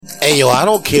Hey, yo, I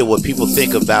don't care what people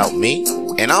think about me.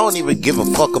 And I don't even give a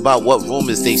fuck about what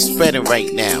rumors they spreading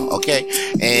right now, okay?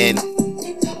 And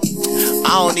I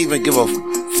don't even give a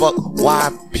fuck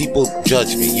why people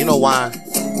judge me. You know why?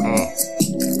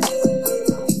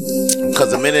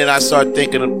 Because the minute I start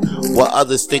thinking of what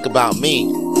others think about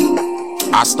me,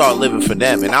 I start living for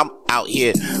them. And I'm out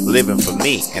here living for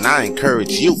me. And I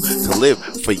encourage you to live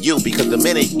for you. Because the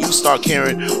minute you start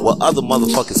caring what other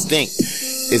motherfuckers think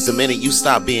is the minute you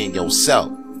stop being yourself.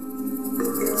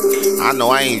 I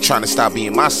know I ain't trying to stop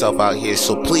being myself out here,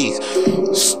 so please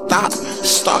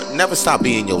never stop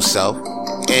being yourself.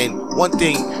 And one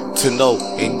thing to know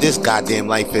in this goddamn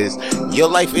life is your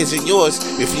life isn't yours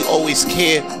if you always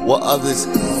care what others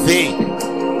think.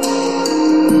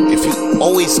 If you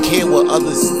always care what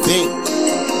others think.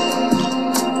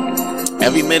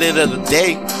 Every minute of the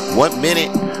day, what minute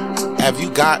have you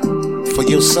got for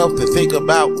yourself to think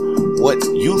about what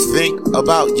you think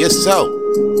about yourself?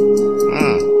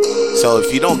 So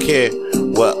if you don't care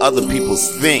what other people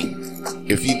think,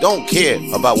 if you don't care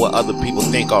about what other people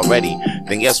think already,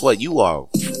 then guess what? You are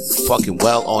fucking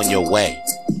well on your way.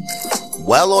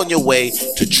 Well on your way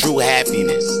to true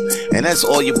happiness. And that's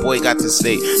all your boy got to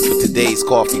say for today's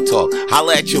Coffee Talk.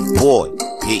 Holla at your boy.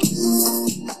 Peace.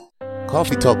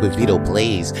 Coffee Talk with Vito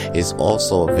Blaze is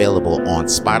also available on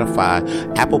Spotify,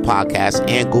 Apple Podcasts,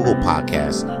 and Google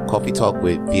Podcasts. Coffee Talk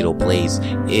with Vito Blaze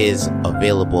is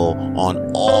available on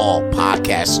all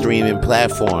podcast streaming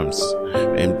platforms.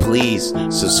 And please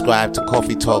subscribe to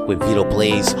Coffee Talk with Vito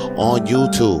Blaze on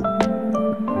YouTube.